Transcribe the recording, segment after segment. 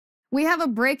We have a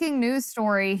breaking news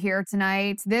story here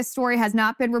tonight. This story has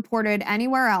not been reported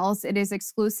anywhere else. It is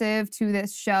exclusive to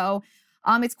this show.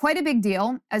 It's quite a big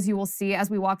deal, as you will see as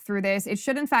we walk through this. It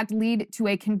should, in fact, lead to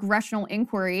a congressional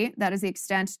inquiry. That is the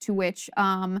extent to which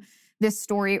this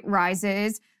story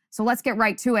rises. So let's get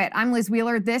right to it. I'm Liz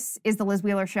Wheeler. This is The Liz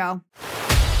Wheeler Show.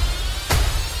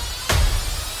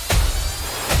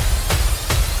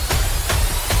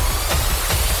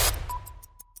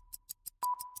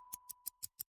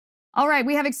 All right,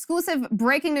 we have exclusive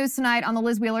breaking news tonight on The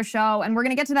Liz Wheeler Show, and we're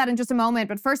going to get to that in just a moment.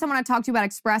 But first, I want to talk to you about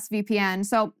ExpressVPN.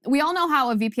 So we all know how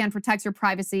a VPN protects your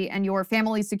privacy and your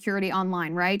family's security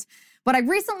online, right? But I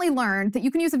recently learned that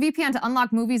you can use a VPN to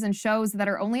unlock movies and shows that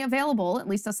are only available, at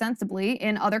least ostensibly,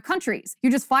 in other countries. You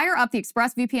just fire up the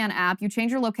ExpressVPN app, you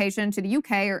change your location to the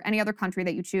UK or any other country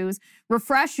that you choose,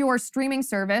 refresh your streaming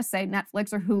service, say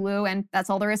Netflix or Hulu, and that's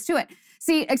all there is to it.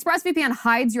 See, ExpressVPN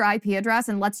hides your IP address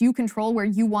and lets you control where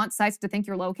you want sites to think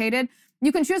you're located.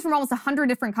 You can choose from almost 100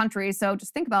 different countries, so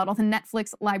just think about all the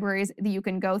Netflix libraries that you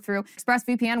can go through.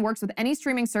 ExpressVPN works with any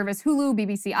streaming service, Hulu,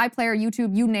 BBC iPlayer,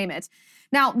 YouTube, you name it.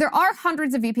 Now, there are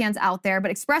hundreds of VPNs out there,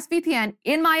 but ExpressVPN,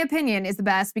 in my opinion, is the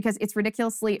best because it's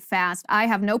ridiculously fast. I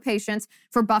have no patience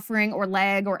for buffering or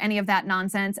lag or any of that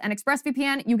nonsense, and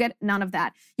ExpressVPN, you get none of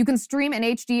that. You can stream in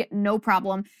HD, no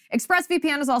problem.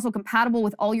 ExpressVPN is also compatible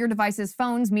with all your devices,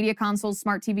 phones, media consoles,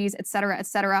 smart TVs, etc.,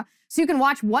 etc. So you can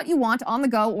watch what you want on the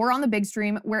go or on the big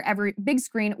screen, wherever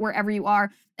you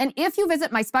are. And if you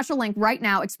visit my special link right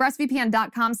now,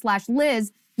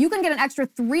 expressvpn.com/Liz, you can get an extra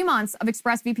 3 months of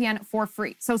ExpressVPN for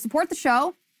free. So support the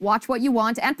show, watch what you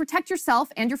want, and protect yourself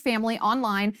and your family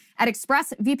online at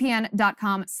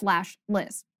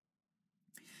expressvpn.com/Liz.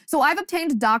 So I've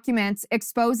obtained documents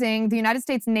exposing the United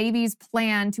States Navy's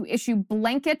plan to issue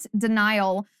blanket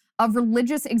denial of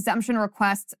religious exemption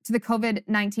requests to the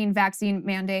COVID-19 vaccine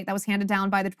mandate that was handed down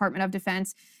by the Department of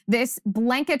Defense. This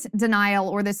blanket denial,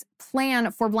 or this plan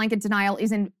for blanket denial,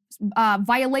 is in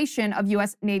violation of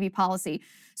U.S. Navy policy.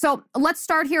 So let's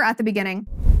start here at the beginning.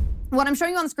 What I'm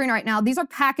showing you on the screen right now, these are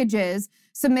packages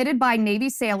submitted by Navy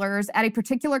sailors at a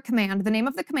particular command. The name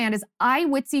of the command is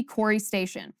Iwitzi Corey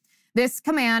Station. This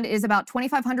command is about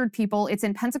 2,500 people. It's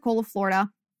in Pensacola, Florida.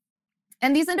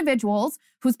 And these individuals,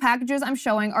 whose packages I'm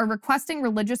showing, are requesting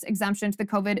religious exemption to the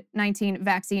COVID-19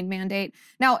 vaccine mandate.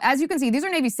 Now, as you can see, these are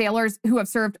Navy sailors who have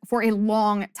served for a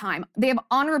long time. They have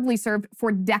honorably served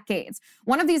for decades.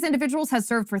 One of these individuals has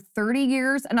served for 30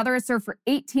 years. Another has served for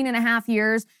 18 and a half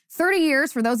years. 30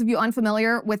 years, for those of you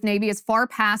unfamiliar with Navy, is far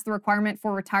past the requirement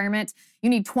for retirement.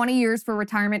 You need 20 years for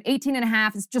retirement. 18 and a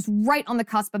half is just right on the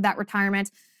cusp of that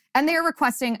retirement. And they are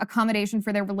requesting accommodation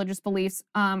for their religious beliefs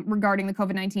regarding the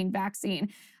COVID-19 vaccine.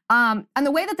 And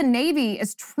the way that the Navy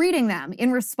is treating them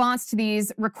in response to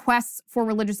these requests for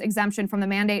religious exemption from the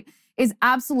mandate is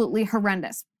absolutely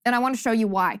horrendous. And I want to show you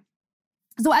why.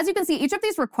 So as you can see, each of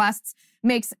these requests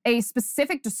makes a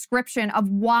specific description of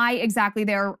why exactly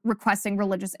they're requesting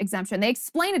religious exemption. They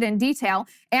explain it in detail,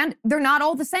 and they're not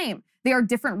all the same. They are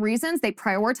different reasons. They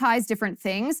prioritize different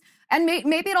things. And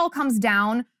maybe it all comes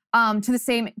down to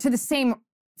the same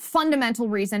fundamental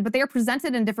reason, but they are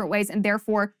presented in different ways and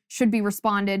therefore should be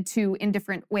responded to in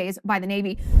different ways by the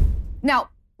Navy.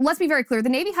 Now, let's be very clear. The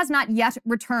Navy has not yet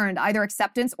returned either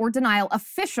acceptance or denial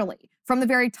officially from the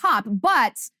very top,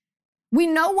 but we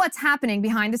know what's happening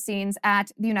behind the scenes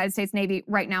at the United States Navy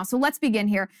right now. So let's begin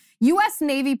here. U.S.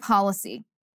 Navy policy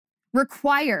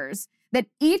requires that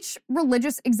each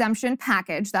religious exemption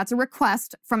package, that's a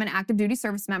request from an active duty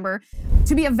service member,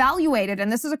 to be evaluated, and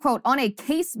this is a quote, on a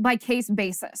case-by-case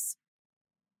basis.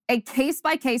 A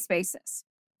case-by-case basis.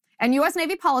 And U.S.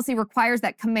 Navy policy requires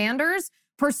that commanders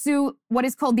pursue what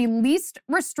is called the least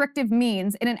restrictive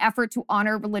means in an effort to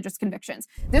honor religious convictions.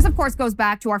 This, of course, goes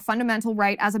back to our fundamental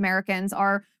right as Americans,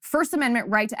 our First Amendment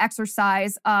right to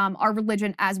exercise our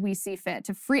religion as we see fit,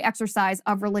 to free exercise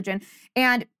of religion.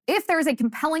 And if there is a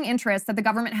compelling interest that the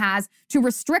government has to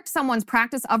restrict someone's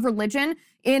practice of religion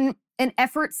in an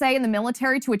effort, say, in the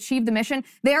military to achieve the mission,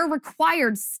 they are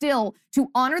required still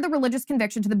to honor the religious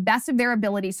conviction to the best of their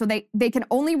ability. So they can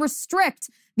only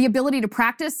restrict the ability to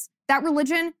practice that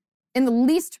religion in the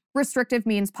least restrictive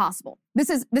means possible. This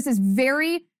is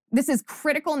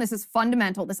critical and this is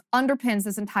fundamental. This underpins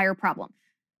this entire problem.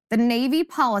 The Navy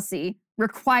policy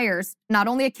requires not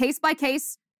only a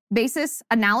case-by-case basis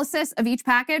analysis of each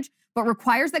package, but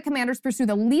requires that commanders pursue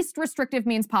the least restrictive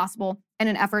means possible in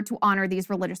an effort to honor these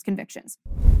religious convictions.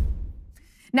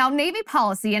 Now, Navy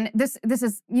policy, and this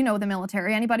is, the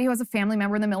military. Anybody who has a family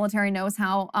member in the military knows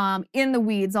how in the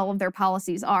weeds all of their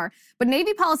policies are. But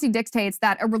Navy policy dictates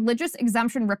that a religious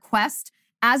exemption request,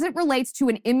 as it relates to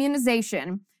an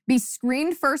immunization, be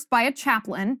screened first by a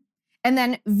chaplain, and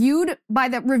then reviewed by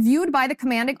the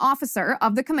commanding officer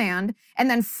of the command,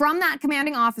 and then from that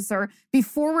commanding officer be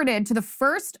forwarded to the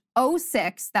first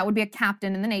 06, that would be a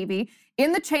captain in the Navy,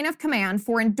 in the chain of command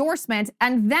for endorsement,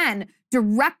 and then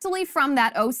directly from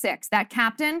that 06, that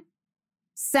captain,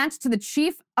 sent to the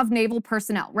Chief of Naval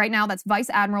Personnel. Right now, that's Vice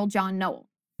Admiral John Noel.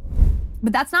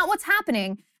 But that's not what's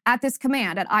happening at this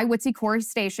command at Iwitzi Corey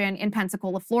Station in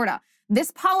Pensacola, Florida.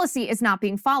 This policy is not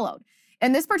being followed.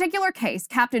 In this particular case,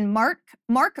 Captain Mark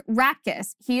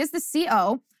Ratkus, he is the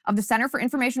CO of the Center for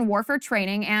Information Warfare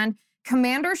Training, and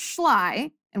Commander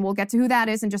Schley, and we'll get to who that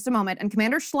is in just a moment, and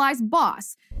Commander Schley's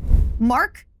boss,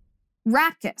 Mark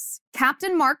Ratkus,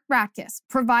 Captain Mark Ratkus,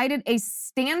 provided a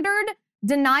standard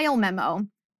denial memo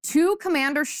to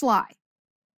Commander Schley,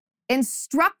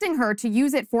 instructing her to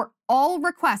use it for all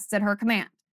requests at her command.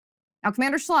 Now,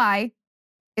 Commander Schley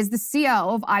is the CO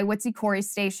of Iwitzi Corey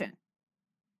Station.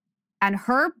 And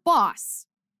her boss,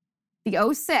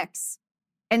 the 06,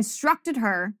 instructed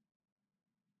her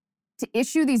to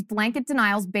issue these blanket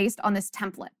denials based on this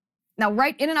template. Now,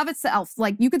 right in and of itself,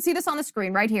 like you can see this on the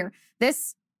screen right here,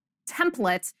 this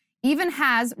template even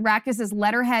has Ratkus's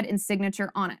letterhead and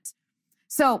signature on it.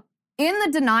 So in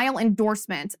the denial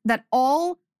endorsement that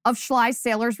all of Schley's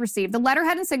sailors received, the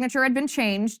letterhead and signature had been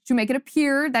changed to make it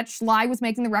appear that Schley was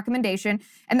making the recommendation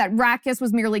and that Ratkus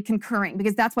was merely concurring,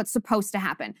 because that's what's supposed to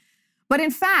happen. But in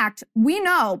fact, we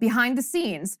know behind the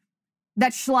scenes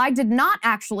that Schley did not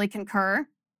actually concur,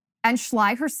 and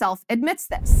Schley herself admits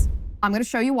this. I'm going to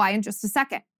show you why in just a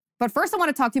second. But first, I want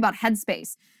to talk to you about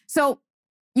Headspace. So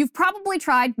you've probably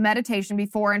tried meditation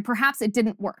before, and perhaps it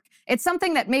didn't work. It's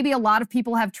something that maybe a lot of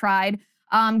people have tried,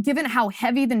 given how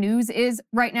heavy the news is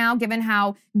right now, given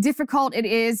how difficult it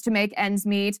is to make ends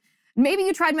meet. Maybe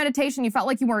you tried meditation, you felt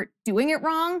like you weren't doing it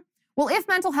wrong. Well, if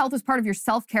mental health is part of your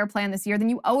self-care plan this year, then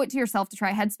you owe it to yourself to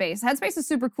try Headspace. Headspace is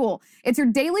super cool. It's your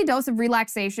daily dose of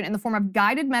relaxation in the form of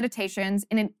guided meditations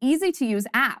in an easy-to-use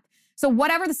app. So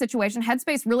whatever the situation,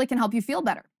 Headspace really can help you feel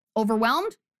better.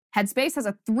 Overwhelmed? Headspace has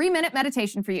a 3-minute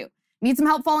meditation for you. Need some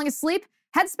help falling asleep?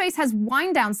 Headspace has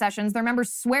wind-down sessions their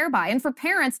members swear by. And for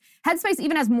parents, Headspace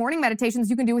even has morning meditations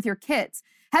you can do with your kids.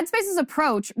 Headspace's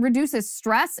approach reduces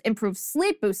stress, improves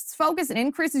sleep, boosts focus, and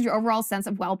increases your overall sense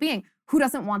of well-being. Who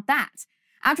doesn't want that?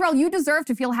 After all, you deserve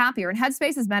to feel happier, and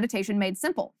Headspace is meditation made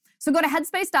simple. So go to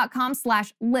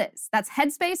headspace.com/Liz. That's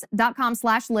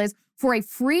headspace.com/Liz for a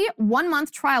free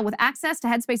 1-month trial with access to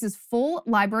Headspace's full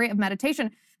library of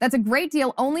meditation. That's a great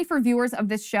deal only for viewers of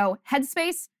this show.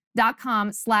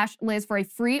 Headspace.com/Liz for a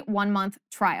free 1-month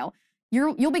trial.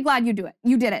 You'll be glad you do it.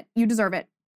 You did it. You deserve it.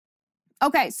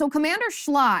 Okay, so Commander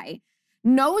Schley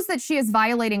knows that she is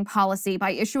violating policy by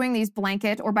issuing these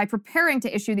blanket, or by preparing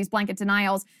to issue these blanket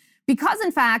denials, because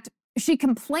in fact, she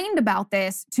complained about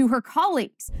this to her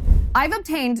colleagues. I've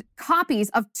obtained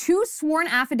copies of 2 sworn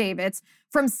affidavits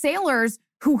from sailors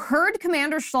who heard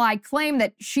Commander Schley claim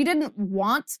that she didn't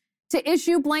want to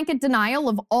issue blanket denial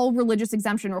of all religious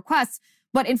exemption requests,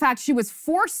 but in fact, she was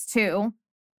forced to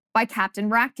by Captain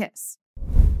Ratkus.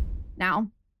 Now,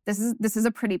 this is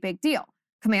a pretty big deal.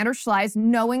 Commander Schley is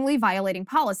knowingly violating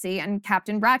policy, and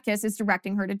Captain Ratkus is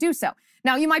directing her to do so.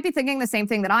 Now, you might be thinking the same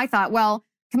thing that I thought. Well,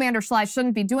 Commander Schley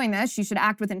shouldn't be doing this. She should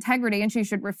act with integrity, and she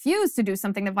should refuse to do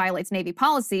something that violates Navy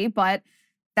policy, but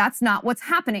that's not what's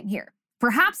happening here.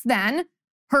 Perhaps then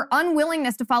her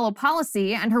unwillingness to follow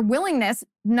policy and her willingness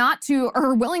not to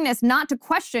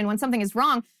question when something is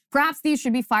wrong, perhaps these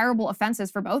should be fireable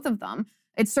offenses for both of them.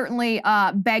 It certainly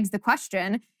begs the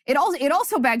question. It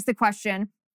also begs the question,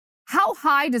 how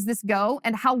high does this go,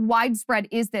 and how widespread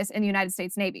is this in the United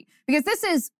States Navy? Because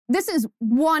this is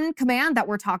one command that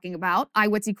we're talking about,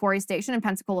 Iwitzi Corey Station in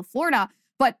Pensacola, Florida.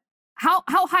 But how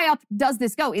high up does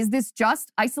this go? Is this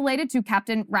just isolated to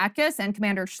Captain Ratkus and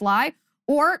Commander Schley,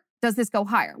 or does this go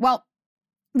higher? Well,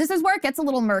 this is where it gets a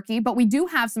little murky, but we do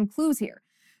have some clues here.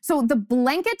 So the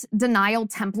blanket denial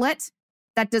template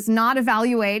that does not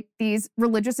evaluate these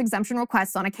religious exemption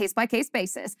requests on a case-by-case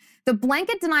basis, the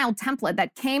blanket denial template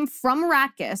that came from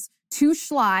Ratkus to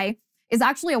Schley is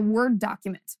actually a Word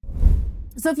document.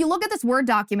 So if you look at this Word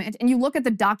document and you look at the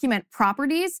document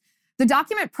properties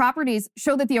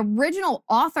show that the original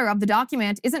author of the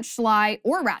document isn't Schley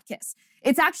or Ratkus.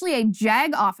 It's actually a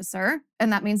JAG officer,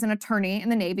 and that means an attorney in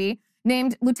the Navy,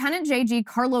 named Lieutenant J.G.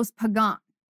 Carlos Pagan.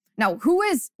 Now, who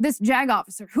is this JAG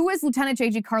officer? Who is Lieutenant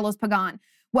J.G. Carlos Pagan?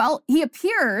 Well, he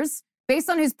appears, based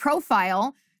on his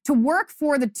profile, to work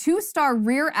for the 2-star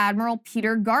Rear Admiral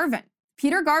Peter Garvin.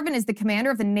 Peter Garvin is the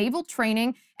commander of the Naval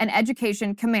Training and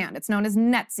Education Command. It's known as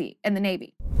NETC in the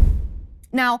Navy.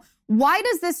 Now, why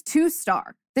does this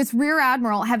 2-star this Rear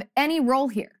Admiral have any role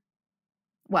here?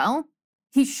 Well,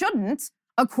 he shouldn't,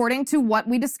 according to what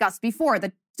we discussed before,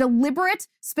 the deliberate,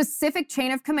 specific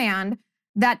chain of command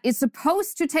that is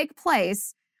supposed to take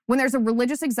place when there's a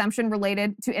religious exemption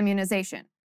related to immunization.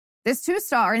 This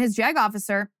 2-star and his JAG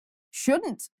officer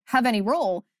shouldn't have any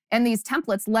role in these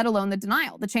templates, let alone the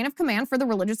denial. The chain of command for the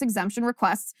religious exemption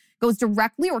requests goes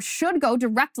directly, or should go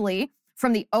directly,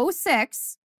 from the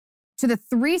 06 to the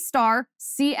 3-star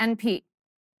CNP.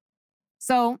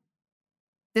 So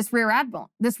this Rear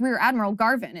Admiral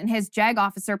Garvin and his JAG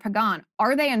officer Pagan,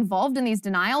 are they involved in these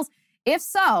denials? If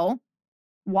so,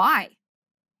 why?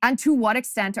 And to what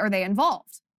extent are they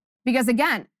involved? Because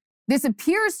again, this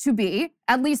appears to be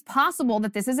at least possible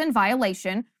that this is in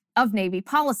violation of Navy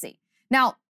policy.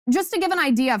 Now, just to give an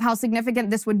idea of how significant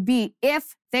this would be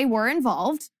if they were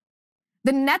involved,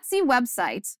 the NETSI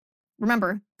website,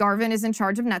 remember, Garvin is in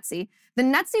charge of NETSI. The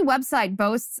NETSI website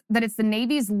boasts that it's the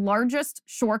Navy's largest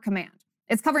shore command.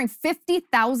 It's covering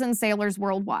 50,000 sailors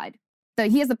worldwide.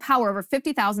 He has the power over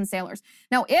 50,000 sailors.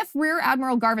 Now, if Rear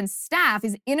Admiral Garvin's staff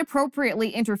is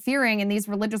inappropriately interfering in these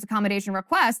religious accommodation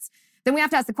requests, then we have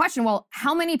to ask the question, well,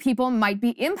 how many people might be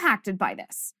impacted by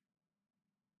this?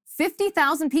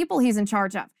 50,000 people he's in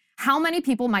charge of. How many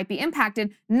people might be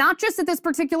impacted, not just at this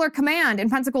particular command in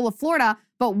Pensacola, Florida,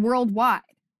 but worldwide?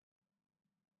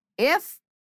 If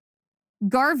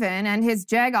Garvin and his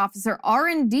JAG officer are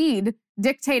indeed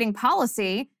dictating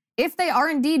policy, if they are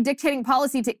indeed dictating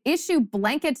policy to issue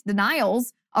blanket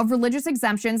denials of religious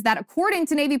exemptions that, according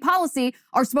to Navy policy,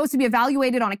 are supposed to be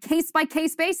evaluated on a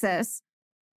case-by-case basis,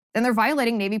 then they're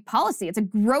violating Navy policy. It's a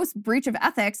gross breach of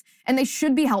ethics, and they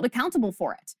should be held accountable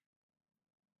for it.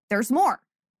 There's more.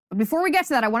 But before we get to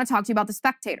that, I want to talk to you about The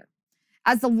Spectator.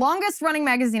 As the longest-running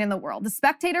magazine in the world, The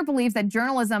Spectator believes that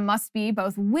journalism must be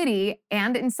both witty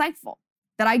and insightful,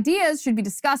 that ideas should be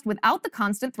discussed without the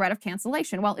constant threat of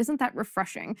cancellation. Well, isn't that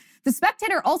refreshing? The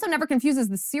Spectator also never confuses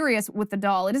the serious with the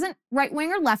dull. It isn't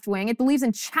right-wing or left-wing. It believes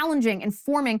in challenging,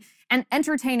 informing, and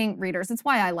entertaining readers. That's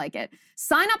why I like it.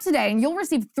 Sign up today and you'll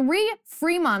receive 3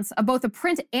 free months of both the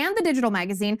print and the digital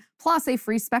magazine, plus a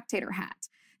free Spectator hat.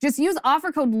 Just use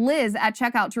offer code Liz at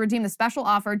checkout to redeem the special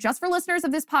offer just for listeners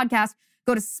of this podcast.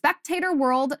 Go to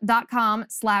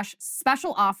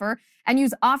spectatorworld.com/special offer and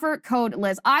use offer code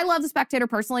Liz. I love The Spectator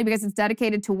personally because it's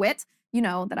dedicated to wit. You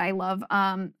know that I love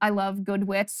good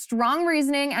wit, strong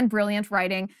reasoning, and brilliant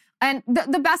writing. And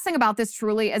the best thing about this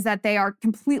truly is that they are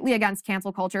completely against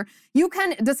cancel culture. You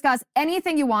can discuss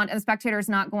anything you want and The Spectator is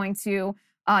not going to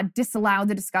disallow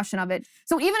the discussion of it.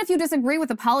 So even if you disagree with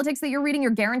the politics that you're reading,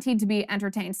 you're guaranteed to be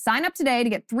entertained. Sign up today to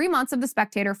get 3 months of The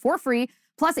Spectator for free,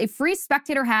 plus a free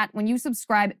Spectator hat when you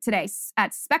subscribe today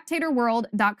at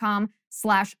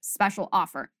spectatorworld.com/special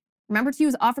offer. Remember to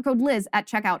use offer code Liz at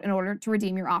checkout in order to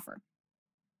redeem your offer.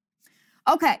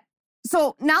 Okay,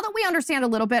 so now that we understand a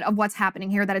little bit of what's happening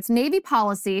here, that it's Navy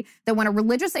policy that when a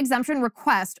religious exemption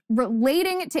request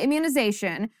relating to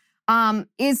immunization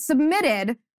is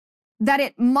submitted, that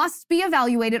it must be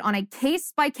evaluated on a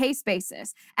case-by-case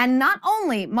basis. And not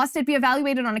only must it be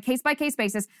evaluated on a case-by-case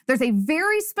basis, there's a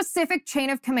very specific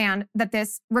chain of command that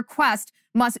this request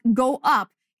must go up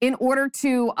in order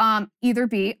to either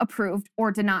be approved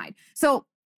or denied. So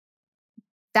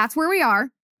that's where we are.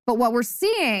 But what we're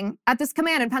seeing at this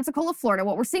command in Pensacola, Florida,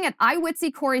 what we're seeing at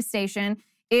Iwitzi Corey Station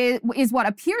is what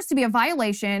appears to be a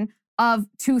violation of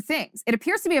 2 things. It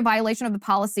appears to be a violation of the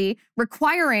policy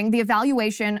requiring the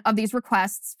evaluation of these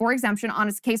requests for exemption on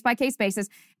a case-by-case basis,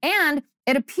 and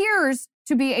it appears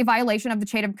to be a violation of the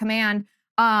chain of command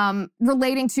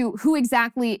relating to who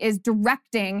exactly is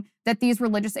directing that these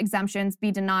religious exemptions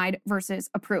be denied versus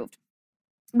approved.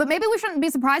 But maybe we shouldn't be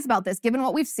surprised about this, given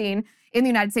what we've seen in the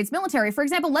United States military. For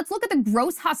example, let's look at the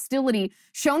gross hostility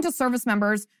shown to service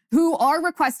members who are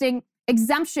requesting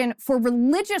exemption for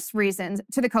religious reasons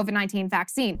to the COVID-19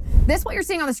 vaccine. This, what you're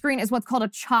seeing on the screen, is what's called a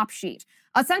CHOP sheet.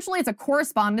 Essentially, it's a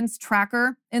correspondence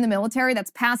tracker in the military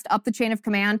that's passed up the chain of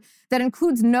command that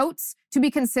includes notes to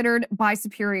be considered by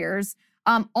superiors.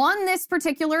 On this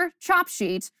particular CHOP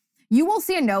sheet, you will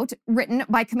see a note written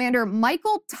by Commander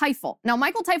Michael Teifel. Now,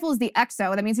 Michael Teifel is the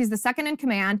XO. That means he's the second in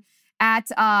command at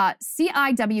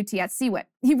CIWT at CWIT.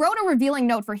 He wrote a revealing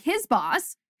note for his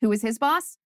boss. Who is his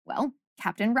boss? Well,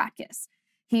 Captain Ratkus.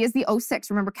 He is the 06.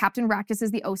 Remember, Captain Ratkus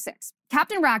is the 06.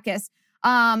 Captain Ratkus,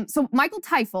 so Michael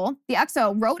Teifel, the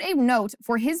XO, wrote a note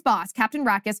for his boss, Captain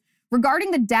Ratkus,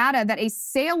 regarding the data that a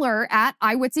sailor at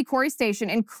Iwitzi Corey Station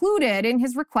included in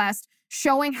his request,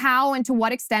 showing how and to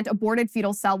what extent aborted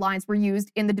fetal cell lines were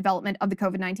used in the development of the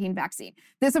COVID-19 vaccine.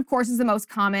 This, of course, is the most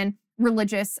common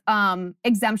religious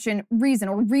exemption reason,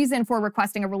 or reason for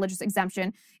requesting a religious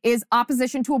exemption, is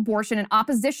opposition to abortion and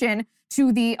opposition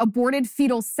to the aborted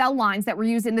fetal cell lines that were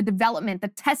used in the development, the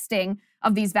testing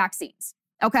of these vaccines.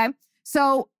 Okay?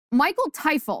 So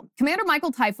Commander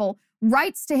Michael Teufel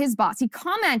writes to his boss. He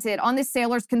commented on this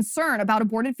sailor's concern about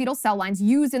aborted fetal cell lines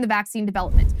used in the vaccine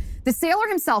development. The sailor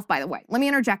himself, by the way, let me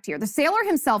interject here. The sailor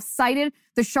himself cited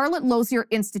the Charlotte Lozier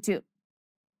Institute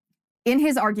in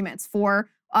his arguments for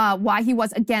why he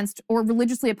was against or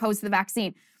religiously opposed to the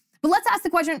vaccine. But let's ask the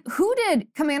question, who did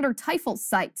Commander Teufel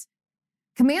cite?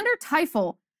 Commander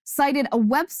Teufel cited a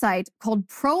website called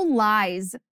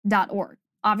prolies.org.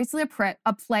 Obviously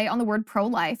a play on the word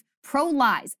pro-life.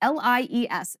 Prolies,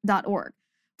 Lies.org.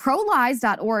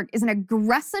 Prolies.org is an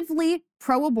aggressively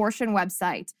pro-abortion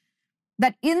website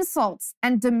that insults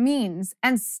and demeans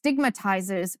and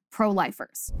stigmatizes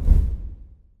pro-lifers.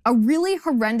 A really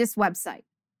horrendous website.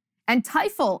 And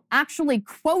Teufel actually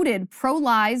quoted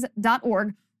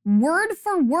prolies.org word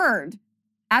for word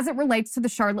as it relates to the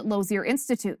Charlotte Lozier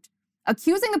Institute,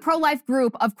 accusing the pro-life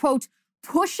group of, quote,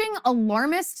 pushing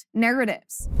alarmist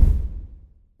narratives.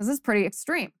 This is pretty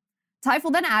extreme.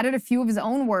 Teufel then added a few of his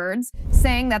own words,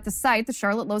 saying that the site, the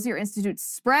Charlotte Lozier Institute,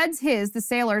 spreads the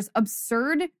sailor's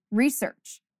absurd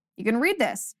research. You can read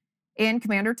this in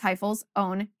Commander Teufel's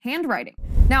own handwriting.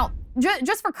 Now,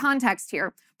 just for context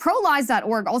here,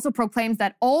 prolies.org also proclaims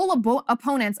that all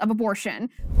opponents of abortion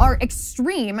are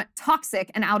extreme, toxic,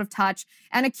 and out of touch,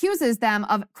 and accuses them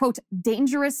of, quote,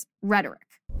 dangerous rhetoric.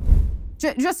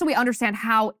 Just so we understand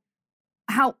how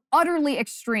utterly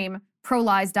extreme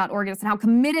prolies.org is and how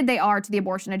committed they are to the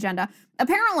abortion agenda.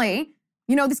 Apparently,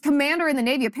 this commander in the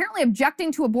Navy apparently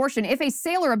objecting to abortion, if a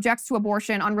sailor objects to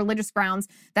abortion on religious grounds,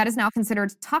 that is now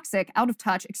considered toxic, out of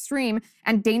touch, extreme,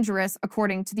 and dangerous,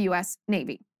 according to the U.S.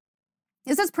 Navy.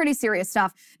 This is pretty serious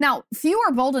stuff. Now, few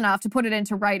are bold enough to put it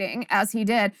into writing, as he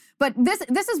did, but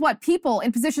this is what people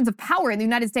in positions of power in the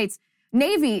United States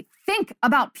Navy think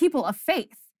about people of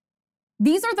faith.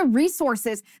 These are the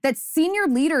resources that senior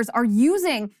leaders are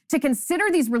using to consider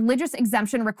these religious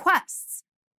exemption requests.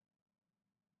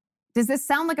 Does this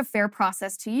sound like a fair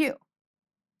process to you?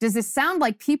 Does this sound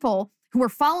like people who are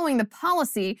following the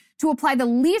policy to apply the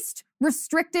least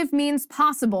restrictive means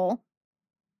possible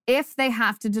if they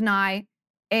have to deny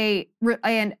a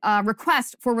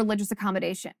request for religious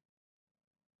accommodation?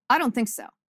 I don't think so.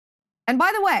 And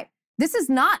by the way, this is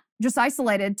not just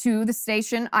isolated to the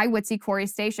station, Iwitzy Corey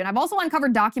Station. I've also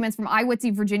uncovered documents from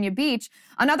Iwitzy, Virginia Beach,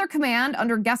 another command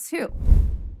under guess who?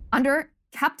 Under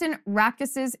Captain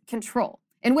Ratkus's control,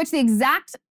 in which the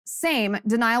exact same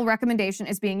denial recommendation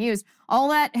is being used. All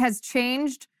that has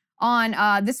changed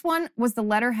on this one was the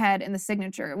letterhead and the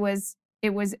signature. It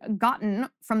was gotten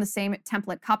from the same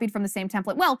template, copied from the same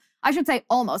template. Well, I should say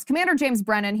almost. Commander James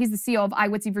Brennan, he's the CEO of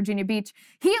Iwitzy, Virginia Beach.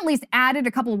 He at least added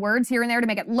a couple of words here and there to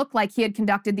make it look like he had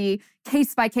conducted the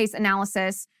case-by-case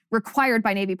analysis required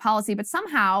by Navy policy, but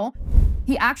somehow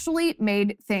he actually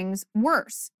made things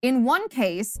worse. In one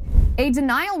case, a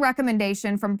denial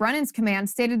recommendation from Brennan's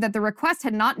command stated that the request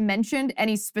had not mentioned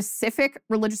any specific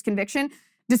religious conviction,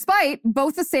 despite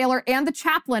both the sailor and the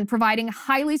chaplain providing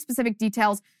highly specific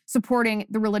details supporting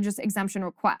the religious exemption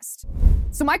request.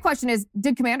 So my question is,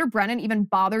 did Commander Brennan even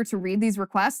bother to read these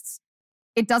requests?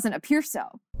 It doesn't appear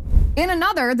so. In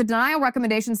another, the denial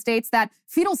recommendation states that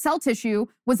fetal cell tissue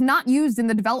was not used in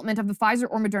the development of the Pfizer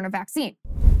or Moderna vaccine.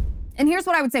 And here's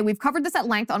what I would say. We've covered this at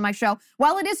length on my show.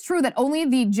 While it is true that only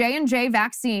the J&J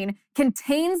vaccine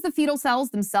contains the fetal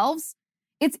cells themselves,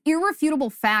 it's irrefutable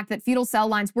fact that fetal cell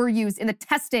lines were used in the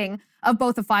testing of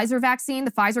both the Pfizer vaccine,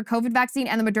 the Pfizer COVID vaccine,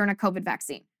 and the Moderna COVID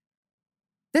vaccine.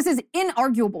 This is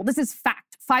inarguable. This is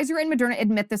fact. Pfizer and Moderna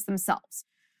admit this themselves.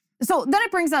 So then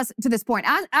it brings us to this point.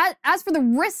 As for the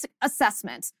risk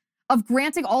assessment of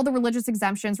granting all the religious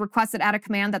exemptions requested at a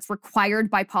command that's required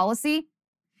by policy,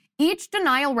 each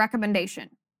denial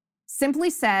recommendation simply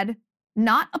said,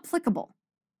 not applicable.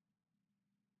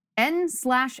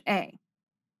 N/A.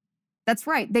 That's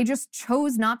right. They just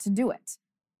chose not to do it.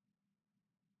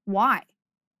 Why?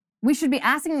 We should be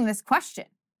asking them this question.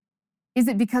 Is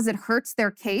it because it hurts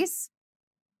their case?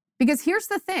 Because here's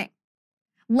the thing.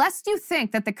 Lest you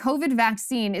think that the COVID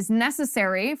vaccine is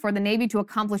necessary for the Navy to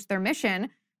accomplish their mission,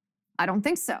 I don't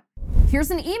think so.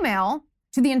 Here's an email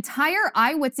to the entire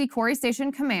Iwitzy Corey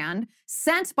Station Command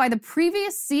sent by the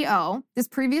previous CO. This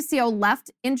previous CO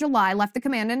left the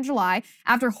command in July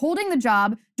after holding the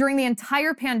job during the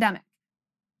entire pandemic.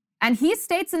 And he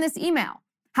states in this email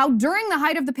how during the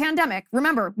height of the pandemic,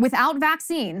 remember, without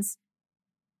vaccines,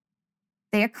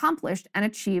 they accomplished and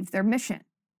achieved their mission.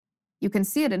 You can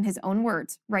see it in his own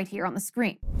words right here on the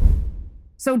screen.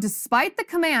 So despite the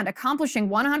command accomplishing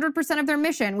 100% of their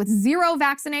mission with zero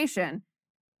vaccination,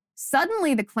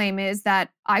 suddenly the claim is that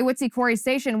Iwitzi-Corey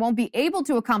Station won't be able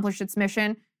to accomplish its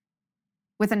mission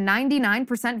with a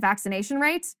 99% vaccination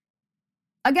rate.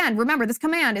 Again, remember, this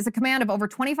command is a command of over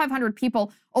 2,500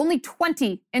 people. Only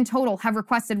 20 in total have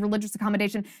requested religious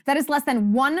accommodation. That is less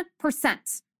than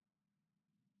 1%.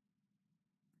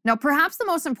 Now, perhaps the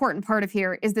most important part of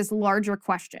here is this larger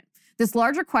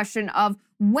question of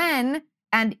when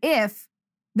and if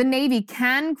the Navy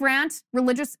can grant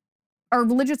religious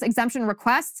exemption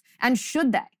requests, and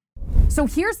should they? So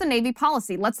here's the Navy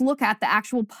policy. Let's look at the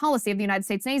actual policy of the United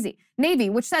States Navy,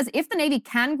 which says if the Navy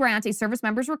can grant a service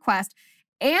member's request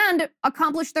and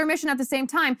accomplish their mission at the same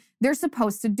time, they're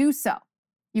supposed to do so.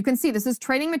 You can see this is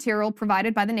training material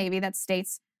provided by the Navy that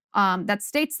states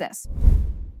this.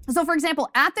 So, for example,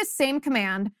 at this same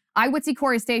command,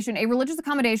 Iwitzi-Corey Station, a religious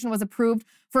accommodation was approved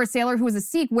for a sailor who was a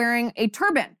Sikh wearing a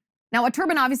turban. Now, a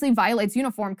turban obviously violates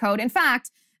uniform code. In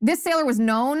fact, this sailor was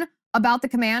known about the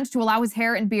command to allow his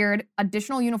hair and beard,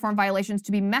 additional uniform violations,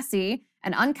 to be messy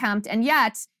and unkempt, and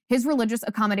yet his religious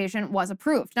accommodation was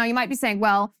approved. Now, you might be saying,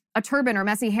 well, a turban or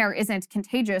messy hair isn't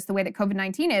contagious the way that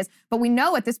COVID-19 is, but we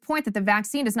know at this point that the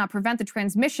vaccine does not prevent the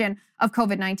transmission of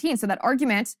COVID-19. So that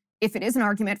argument, if it is an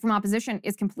argument from opposition,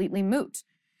 is completely moot.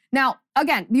 Now,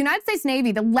 again, the United States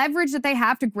Navy, the leverage that they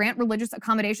have to grant religious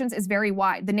accommodations is very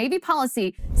wide. The Navy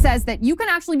policy says that you can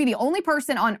actually be the only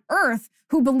person on Earth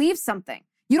who believes something.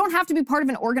 You don't have to be part of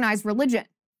an organized religion,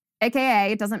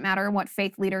 AKA, it doesn't matter what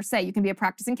faith leaders say. You can be a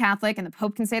practicing Catholic and the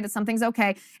Pope can say that something's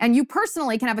okay. And you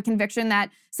personally can have a conviction that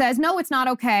says, no, it's not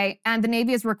okay. And the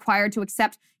Navy is required to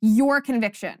accept your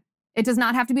conviction. It does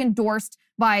not have to be endorsed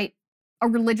by a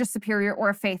religious superior or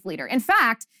a faith leader. In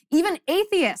fact, even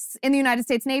atheists in the United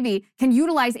States Navy can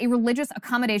utilize a religious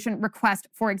accommodation request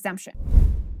for exemption.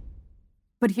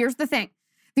 But here's the thing.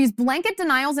 These blanket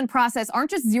denials in process aren't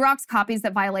just Xerox copies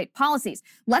that violate policies.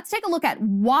 Let's take a look at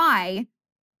why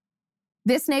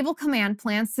this naval command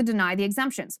plans to deny the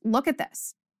exemptions. Look at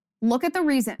this. Look at the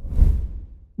reason.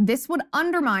 This would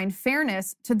undermine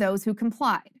fairness to those who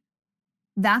complied.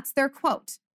 That's their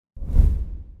quote.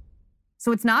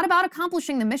 So it's not about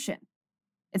accomplishing the mission.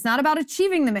 It's not about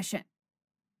achieving the mission,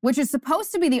 which is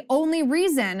supposed to be the only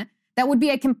reason that would be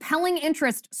a compelling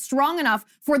interest strong enough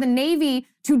for the Navy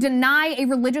to deny a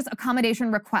religious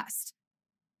accommodation request.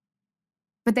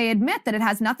 But they admit that it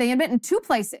has nothing. They admit in two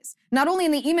places, not only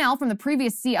in the email from the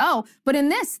previous CO, but in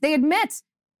this, they admit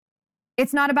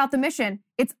it's not about the mission.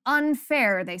 It's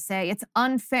unfair, they say. It's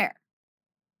unfair.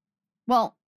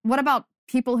 Well, what about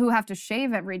people who have to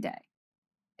shave every day?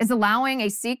 Is allowing a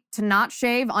Sikh to not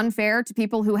shave unfair to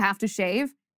people who have to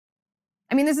shave?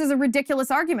 I mean, this is a ridiculous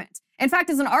argument. In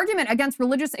fact, it's an argument against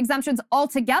religious exemptions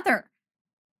altogether,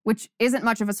 which isn't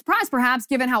much of a surprise, perhaps,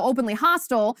 given how openly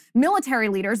hostile military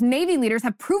leaders, Navy leaders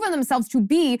have proven themselves to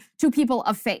be to people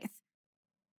of faith.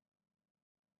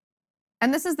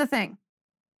 And this is the thing.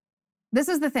 This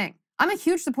is the thing. I'm a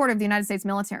huge supporter of the United States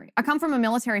military. I come from a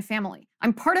military family.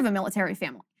 I'm part of a military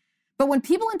family. But when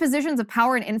people in positions of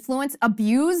power and influence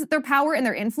abuse their power and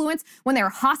their influence, when they're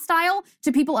hostile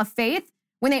to people of faith,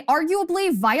 when they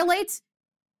arguably violate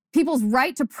people's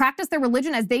right to practice their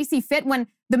religion as they see fit, when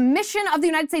the mission of the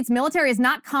United States military is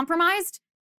not compromised,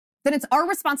 then it's our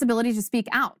responsibility to speak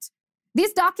out.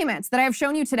 These documents that I have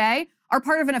shown you today are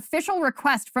part of an official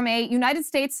request from a United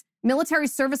States military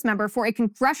service member for a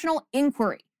congressional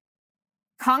inquiry.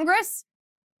 Congress,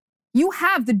 you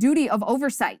have the duty of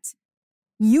oversight.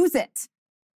 Use it.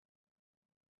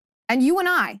 And you and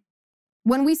I,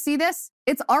 when we see this,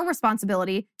 it's our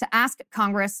responsibility to ask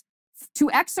Congress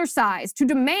to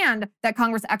demand that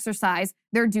Congress exercise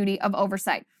their duty of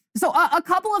oversight. So a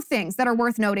couple of things that are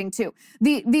worth noting too.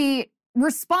 The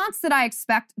response that I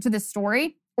expect to this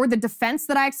story, or the defense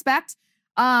that I expect,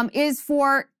 is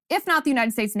for, if not the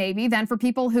United States Navy, then for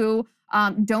people who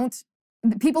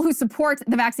support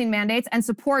the vaccine mandates and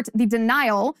support the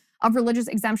denial of religious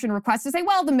exemption requests, to say,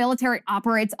 well, the military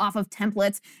operates off of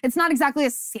templates. It's not exactly a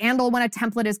scandal when a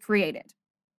template is created.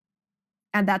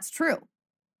 And that's true.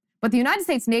 But the United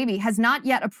States Navy has not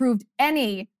yet approved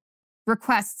any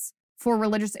requests for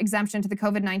religious exemption to the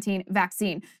COVID-19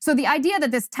 vaccine. So the idea that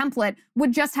this template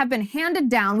would just have been handed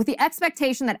down with the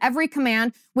expectation that every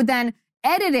command would then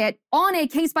edit it on a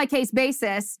case-by-case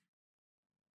basis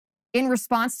in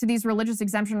response to these religious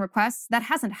exemption requests, that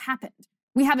hasn't happened.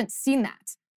 We haven't seen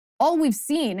that. All we've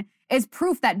seen is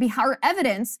proof that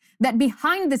evidence that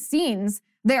behind the scenes,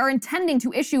 they are intending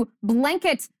to issue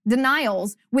blanket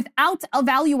denials without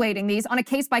evaluating these on a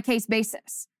case-by-case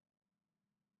basis.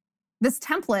 This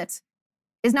template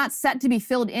is not set to be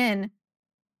filled in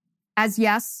as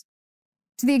yes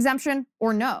to the exemption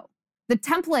or no. The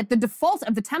template, the default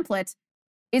of the template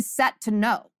is set to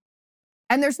no.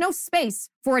 And there's no space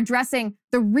for addressing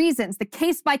the reasons, the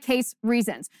case-by-case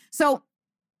reasons. So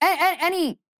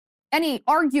any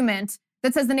argument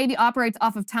that says the Navy operates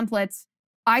off of templates,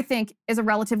 I think, is a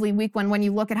relatively weak one when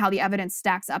you look at how the evidence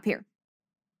stacks up here.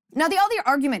 Now, the other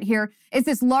argument here is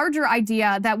this larger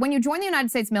idea that when you join the United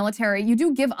States military, you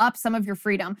do give up some of your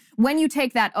freedom. When you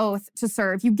take that oath to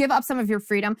serve, you give up some of your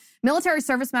freedom. Military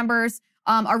service members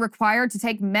are required to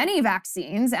take many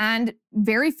vaccines, and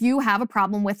very few have a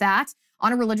problem with that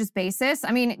on a religious basis.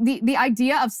 I mean, the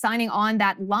idea of signing on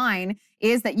that line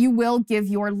is that you will give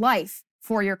your life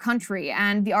for your country.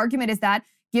 And the argument is that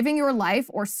giving your life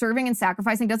or serving and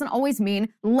sacrificing doesn't always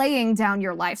mean laying down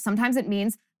your life. Sometimes it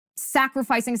means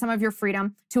sacrificing some of your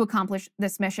freedom to accomplish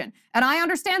this mission. And I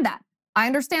understand that. I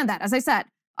understand that. As I said,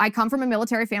 I come from a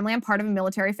military family. I'm part of a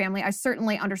military family. I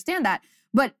certainly understand that.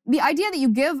 But the idea that you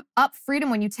give up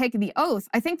freedom when you take the oath,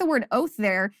 I think the word oath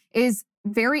there is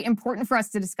very important for us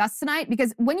to discuss tonight,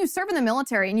 because when you serve in the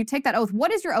military and you take that oath,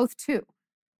 what is your oath to?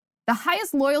 The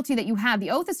highest loyalty that you have,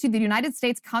 the oath is to the United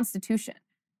States Constitution.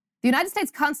 The United States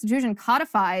Constitution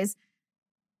codifies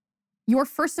your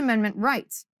First Amendment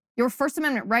rights. Your First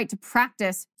Amendment right to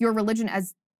practice your religion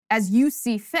as you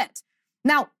see fit.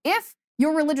 Now, if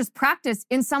your religious practice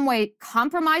in some way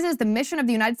compromises the mission of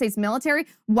the United States military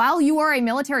while you are a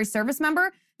military service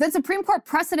member, then Supreme Court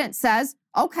precedent says,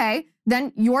 okay,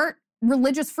 then your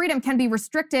religious freedom can be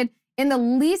restricted in the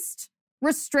least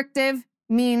restrictive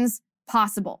means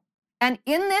possible. And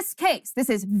in this case, this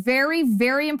is very,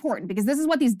 very important, because this is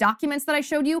what these documents that I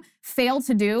showed you fail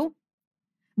to do.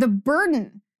 The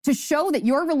burden to show that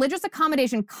your religious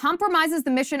accommodation compromises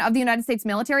the mission of the United States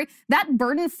military, that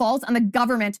burden falls on the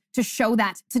government to show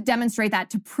that, to demonstrate that,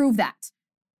 to prove that.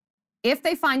 If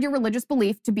they find your religious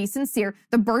belief to be sincere,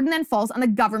 the burden then falls on the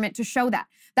government to show that.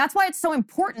 That's why it's so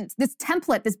important, this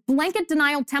template, this blanket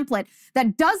denial template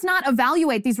that does not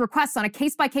evaluate these requests on a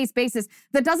case-by-case basis,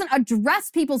 that doesn't address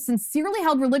people's sincerely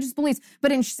held religious beliefs,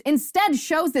 but instead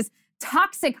shows this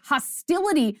toxic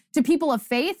hostility to people of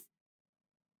faith.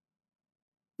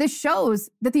 This shows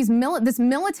that this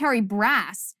military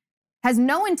brass has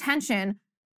no intention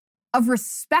of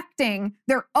respecting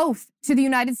their oath to the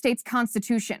United States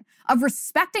Constitution, of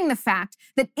respecting the fact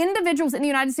that individuals in the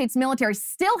United States military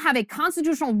still have a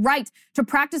constitutional right to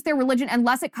practice their religion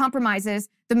unless it compromises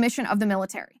the mission of the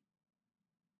military.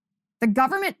 The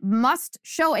government must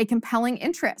show a compelling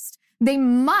interest. They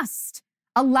must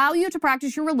allow you to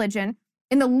practice your religion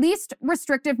in the least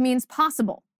restrictive means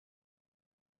possible.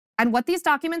 And what these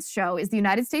documents show is the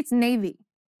United States Navy,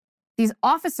 these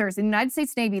officers in the United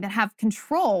States Navy that have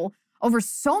control over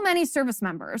so many service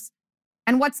members,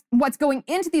 and what's going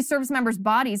into these service members'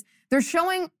 bodies, they're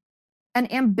showing an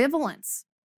ambivalence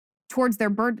towards their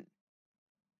burden,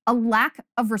 a lack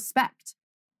of respect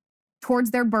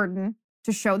towards their burden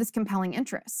to show this compelling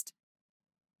interest.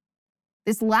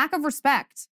 This lack of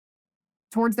respect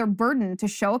towards their burden to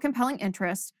show a compelling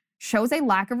interest shows a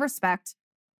lack of respect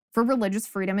for religious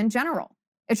freedom in general.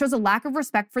 It shows a lack of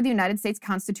respect for the United States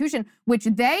Constitution, which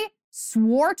they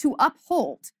swore to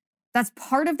uphold. That's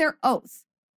part of their oath.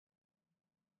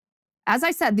 As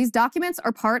I said, these documents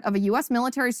are part of a U.S.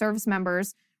 military service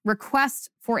member's request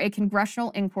for a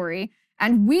congressional inquiry,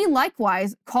 and we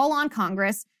likewise call on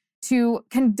Congress to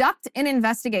conduct an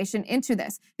investigation into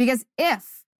this, because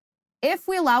if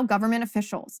we allow government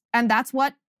officials, and that's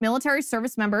what military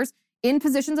service members in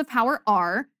positions of power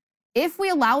are, if we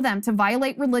allow them to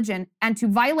violate religion and to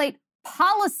violate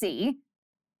policy,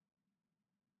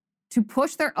 to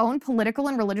push their own political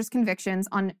and religious convictions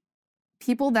on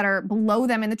people that are below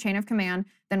them in the chain of command,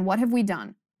 then what have we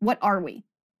done? What are we?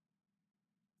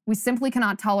 We simply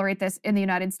cannot tolerate this in the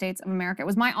United States of America. It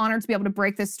was my honor to be able to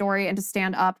break this story and to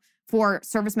stand up for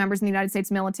service members in the United States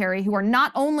military who have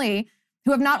not only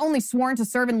sworn to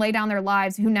serve and lay down their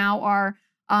lives, who now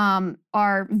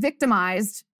are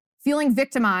victimized, feeling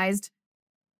victimized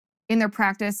in their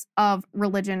practice of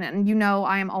religion. And you know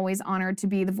I am always honored to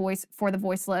be the voice for the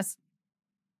voiceless.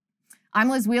 I'm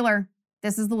Liz Wheeler.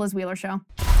 This is The Liz Wheeler Show.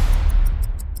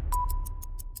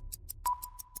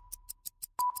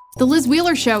 The Liz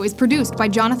Wheeler Show is produced by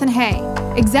Jonathan Hay,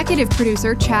 executive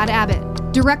producer Chad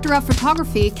Abbott, director of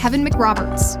photography Kevin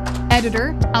McRoberts,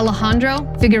 editor Alejandro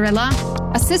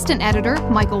Figuerella, assistant editor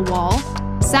Michael Wall,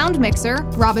 sound mixer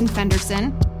Robin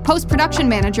Fenderson, post-production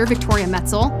manager Victoria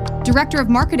Metzel, director of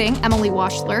marketing Emily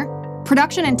Washler,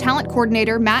 production and talent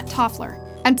coordinator Matt Toffler,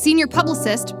 and senior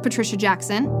publicist Patricia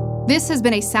Jackson. This has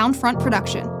been a Soundfront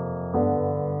production.